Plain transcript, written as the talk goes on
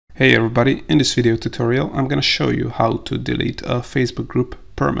Hey everybody, in this video tutorial I'm going to show you how to delete a Facebook group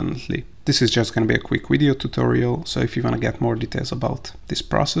permanently. This is just going to be a quick video tutorial, so if you want to get more details about this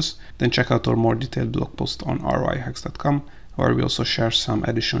process, then check out our more detailed blog post on roihacks.com, where we also share some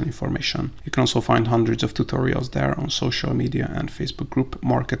additional information. You can also find hundreds of tutorials there on social media and Facebook group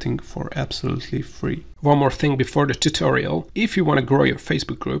marketing for absolutely free. One more thing before the tutorial: if you want to grow your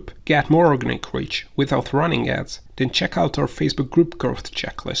Facebook group, get more organic reach without running ads, then check out our Facebook group growth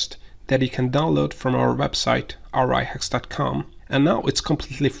checklist that you can download from our website roihacks.com, and now it's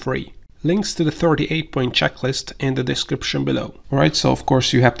completely free. Links to the 38-point checklist in the description below. Alright, so of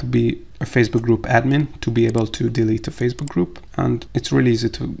course you have to be a Facebook group admin to be able to delete a Facebook group, and it's really easy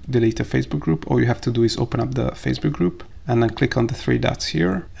to delete a Facebook group. All you have to do is open up the Facebook group and then click on the three dots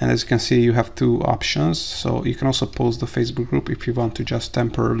here, and as you can see you have two options. So you can also pause the Facebook group if you want to just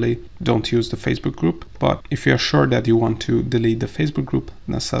temporarily don't use the Facebook group, but if you are sure that you want to delete the Facebook group,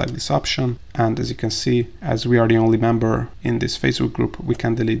 then select this option, and as you can see, as we are the only member in this Facebook group, we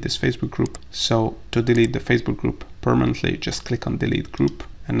can delete this Facebook group. So to delete the Facebook group permanently, just click on delete group,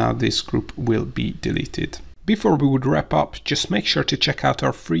 and now this group will be deleted. Before we would wrap up, just make sure to check out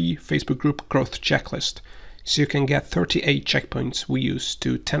our free Facebook group growth checklist, so you can get 38 checkpoints we use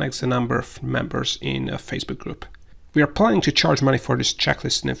to 10x the number of members in a Facebook group. We are planning to charge money for this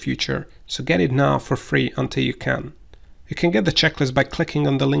checklist in the future, so get it now for free until you can. You can get the checklist by clicking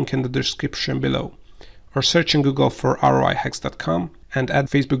on the link in the description below, or search in Google for roihacks.com and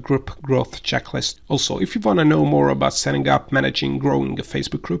add Facebook group growth checklist. Also, if you want to know more about setting up, managing, growing a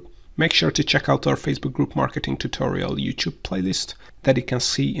Facebook group, make sure to check out our Facebook group marketing tutorial YouTube playlist that you can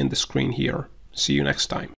see in the screen here. See you next time.